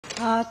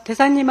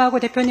대사님하고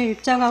대표님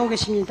입장하고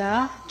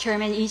계십니다.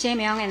 Chairman Lee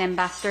Jae-myung and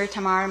Ambassador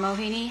Tamara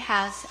Mohini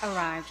has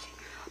arrived.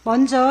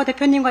 먼저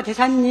대표님과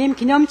대사님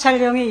기념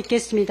촬영이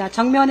있겠습니다.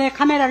 정면에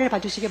카메라를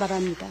봐주시기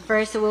바랍니다.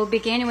 First, we'll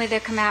begin with a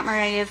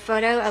commemorative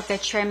photo of the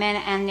Chairman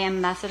and the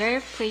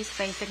Ambassador. Please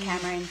face the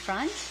camera in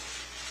front.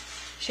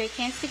 Shake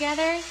hands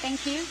together.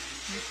 Thank you.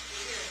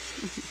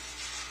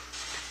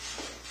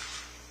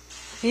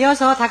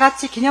 이어서 다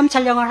같이 기념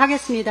촬영을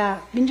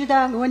하겠습니다.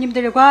 민주당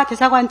의원님들과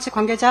대사관 측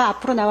관계자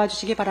앞으로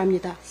나와주시기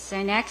바랍니다. So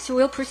next,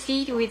 we'll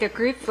proceed with the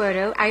group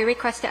photo. I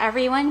request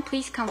everyone,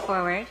 please come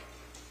forward.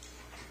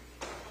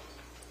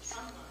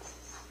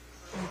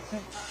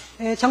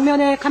 네,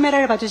 정면에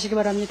카메라를 봐주시기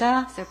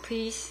바랍니다. So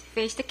please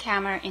face the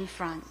camera in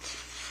front.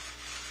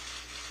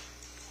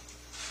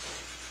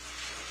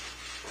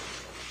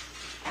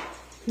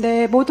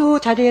 네, 모두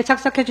자리에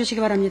착석해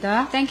주시기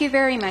바랍니다. Thank you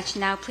very much.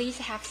 Now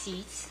please have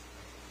seats.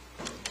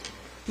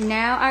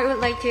 Now I would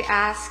like to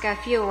ask a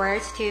few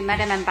words to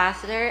Madam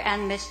Ambassador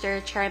and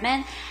Mr.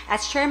 Chairman.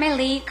 As Chairman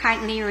Lee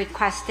kindly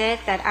requested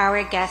that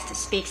our guest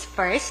speaks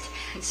first,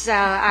 so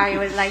I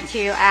would like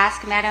to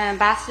ask Madam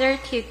Ambassador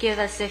to give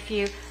us a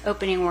few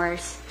opening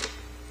words.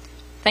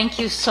 Thank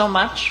you so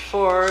much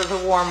for the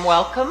warm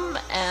welcome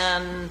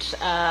and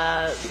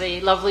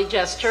the lovely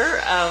gesture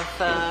of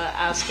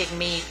asking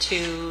me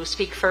to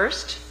speak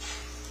first.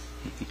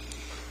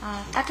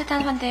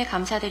 따뜻한 환대에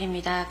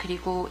감사드립니다.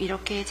 그리고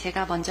이렇게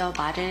제가 먼저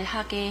말을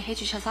하게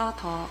해주셔서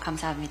더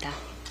감사합니다.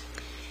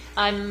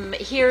 I'm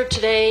here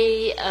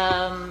today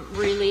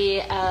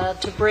really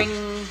to bring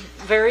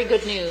very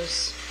good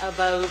news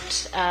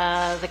about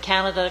the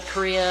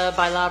Canada-Korea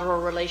bilateral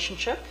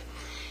relationship,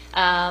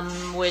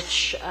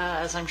 which,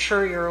 as I'm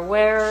sure you're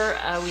aware,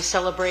 we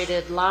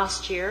celebrated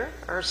last year,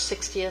 our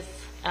 60th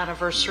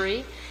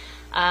anniversary.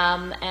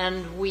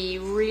 And we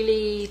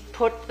really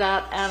put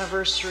that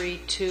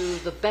anniversary to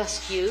the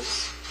best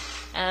use,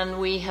 and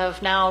we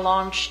have now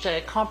launched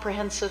a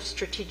comprehensive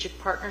strategic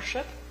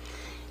partnership.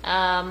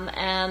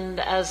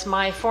 And as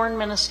my foreign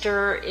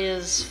minister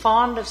is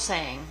fond of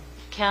saying,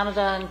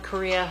 Canada and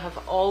Korea have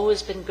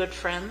always been good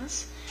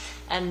friends,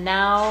 and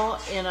now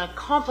in a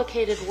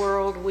complicated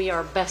world, we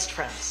are best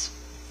friends.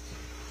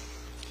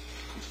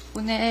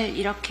 오늘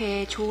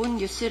이렇게 좋은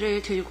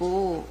뉴스를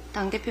들고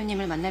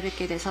당대표님을 만나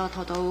뵙게 돼서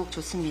더더욱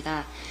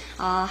좋습니다.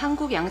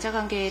 한국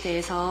양자관계에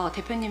대해서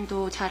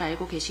대표님도 잘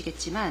알고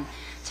계시겠지만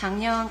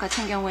작년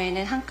같은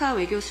경우에는 한카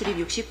외교 수립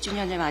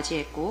 60주년을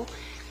맞이했고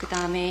그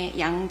다음에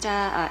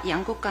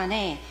양국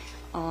간에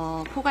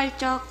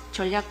포괄적,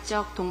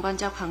 전략적,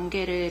 동반적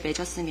관계를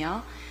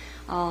맺었으며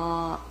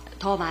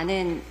더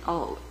많은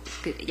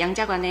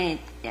양자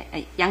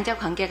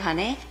관계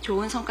간에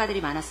좋은 성과들이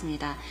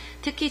많았습니다.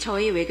 특히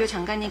저희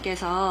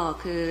외교장관님께서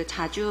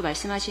자주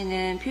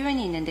말씀하시는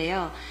표현이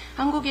있는데요.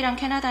 한국이랑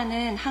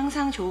캐나다는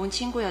항상 좋은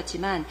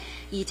친구였지만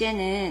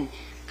이제는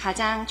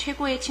가장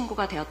최고의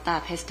친구가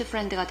되었다, 베스트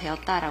프렌드가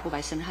되었다라고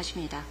말씀을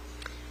하십니다.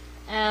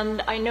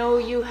 And I know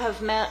you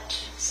have met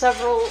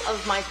several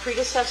of my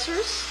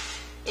predecessors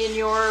in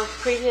your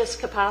previous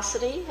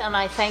capacity, and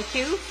I thank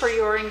you for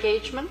your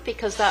engagement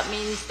because that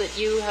means that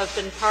you have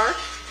been part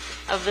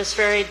of this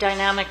very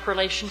dynamic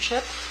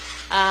relationship.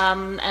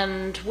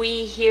 And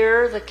we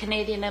here, the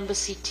Canadian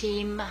Embassy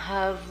team,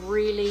 have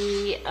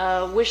really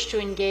wished to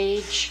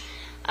engage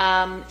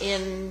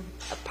in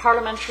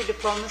parliamentary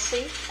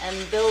diplomacy and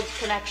build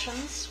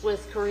connections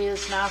with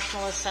Korea's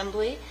National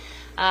Assembly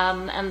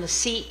and the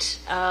seat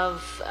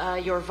of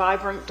your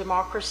vibrant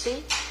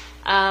democracy.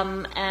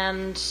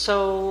 And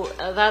so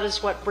that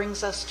is what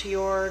brings us to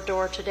your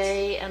door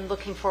today, and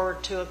looking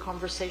forward to a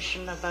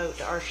conversation about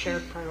our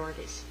shared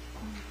priorities.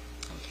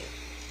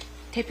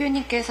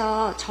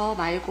 대표님께서 저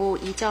말고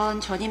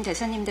이전 전임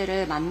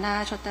대사님들을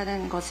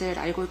만나셨다는 것을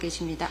알고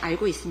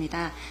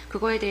있습니다.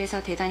 그거에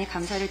대해서 대단히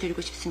감사를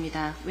드리고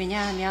싶습니다.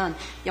 왜냐하면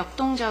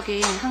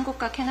역동적인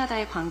한국과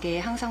캐나다의 관계에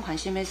항상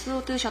관심을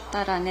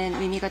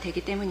쏟으셨다라는 의미가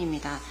되기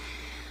때문입니다.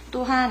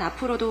 또한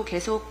앞으로도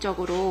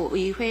계속적으로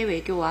의회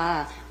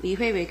외교와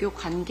의회 외교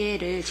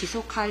관계를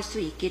지속할 수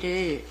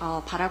있기를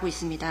바라고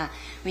있습니다.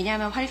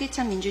 왜냐하면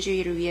활기찬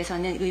민주주의를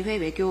위해서는 의회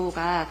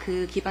외교가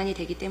그 기반이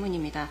되기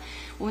때문입니다.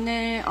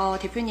 오늘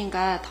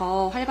대표님과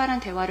더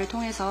활발한 대화를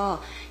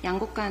통해서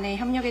양국 간의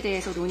협력에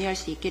대해서 논의할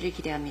수 있기를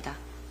기대합니다.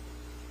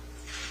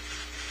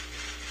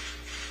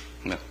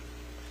 네.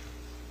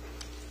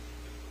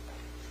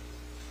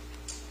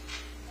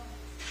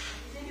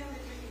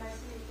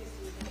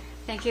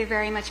 Thank you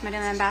very much,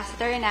 Madam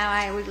Ambassador. Now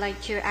I would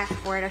like to ask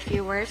for a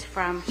few words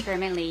from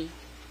Chairman Lee.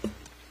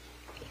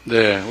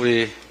 네,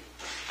 우리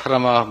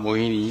타라마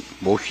모히니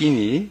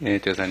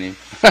대사님.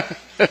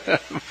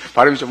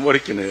 발음이 좀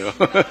어렵긴 해요.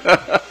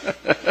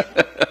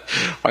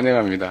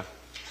 환영합니다.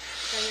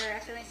 So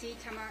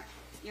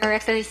Your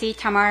Excellency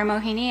Tamara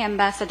Mohini,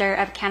 Ambassador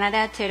of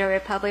Canada to the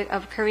Republic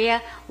of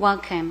Korea,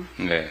 welcome.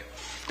 네.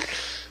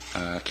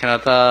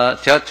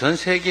 캐나다, 제가 전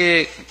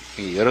세계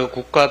여러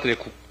국가들의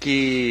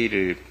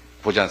국기를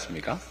보지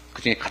않습니까?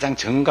 그 중에 가장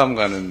정감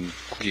가는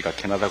국기가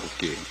캐나다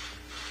국기예요.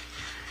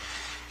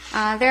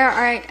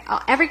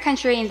 Every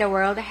country in the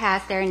world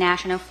has their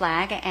national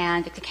flag,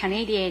 and the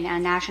Canadian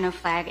national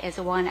flag is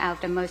one of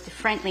the most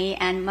friendly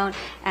and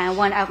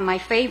one of my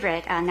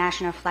favorite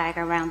national flag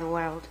around the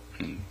world.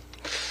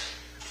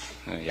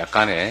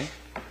 약간의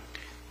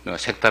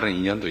색다른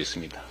인연도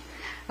있습니다.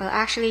 Well,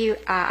 actually,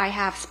 I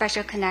have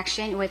special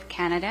connection with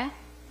Canada.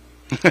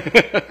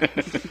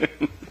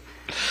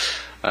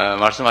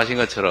 말씀하신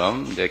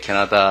것처럼 이제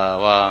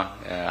캐나다와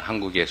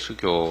한국의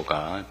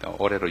수교가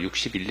올해로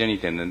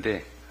 61년이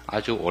됐는데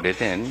아주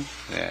오래된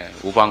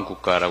우방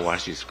국가라고 할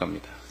수 있을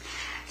겁니다.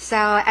 So,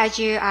 as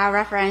you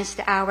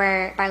referenced,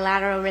 our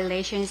bilateral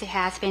relations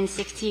has been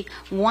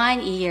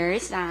 61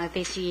 years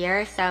this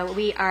year. So,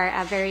 we are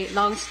a very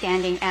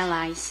long-standing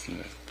allies.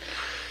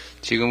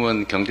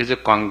 지금은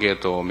경제적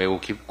관계도 매우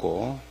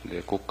깊고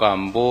국가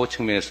안보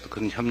측면에서도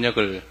큰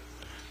협력을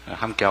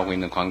함께 하고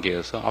있는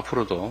관계여서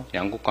앞으로도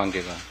양국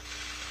관계가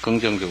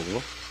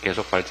긍정적으로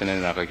계속 발전해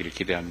나가기를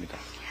기대합니다.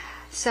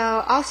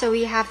 So also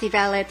we have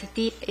developed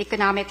deep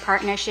economic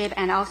partnership,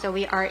 and also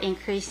we are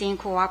increasing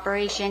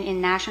cooperation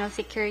in national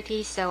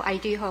security. So I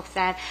do hope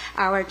that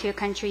our two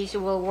countries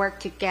will work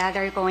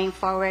together going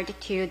forward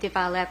to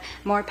develop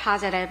more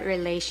positive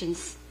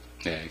relations.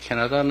 네,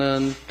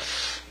 캐나다는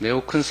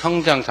매우 큰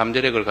성장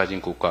잠재력을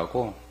가진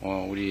국가고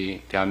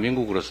우리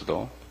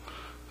대한민국으로서도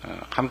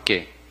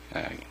함께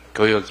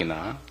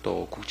교역이나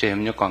또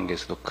국제협력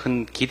관계에서도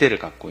큰 기대를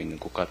갖고 있는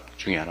국가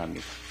중에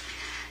하나입니다.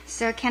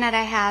 So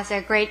Canada has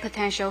a great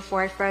potential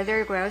for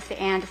further growth,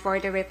 and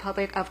for the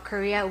Republic of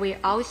Korea, we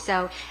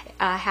also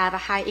have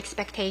high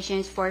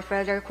expectations for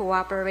further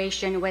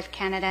cooperation with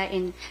Canada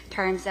in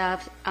terms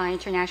of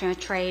international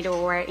trade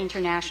or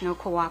international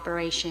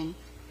cooperation.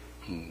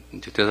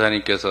 이제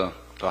대사님께서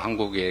또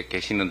한국에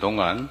계시는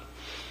동안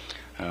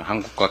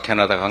한국과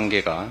캐나다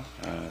관계가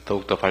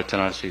더욱더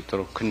발전할 수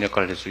있도록 큰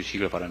역할을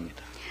해주시길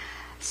바랍니다.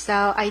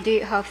 So I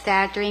do hope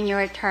that during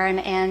your term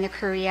in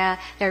Korea,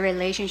 the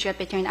relationship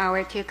between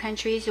our two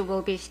countries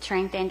will be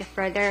strengthened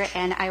further,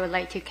 and I would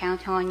like to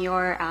count on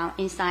your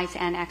insights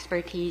and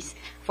expertise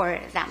for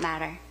that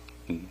matter.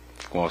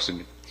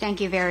 고맙습니다. Thank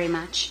you very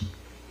much.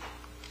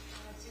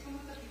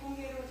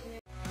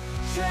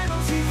 Channel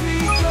TV.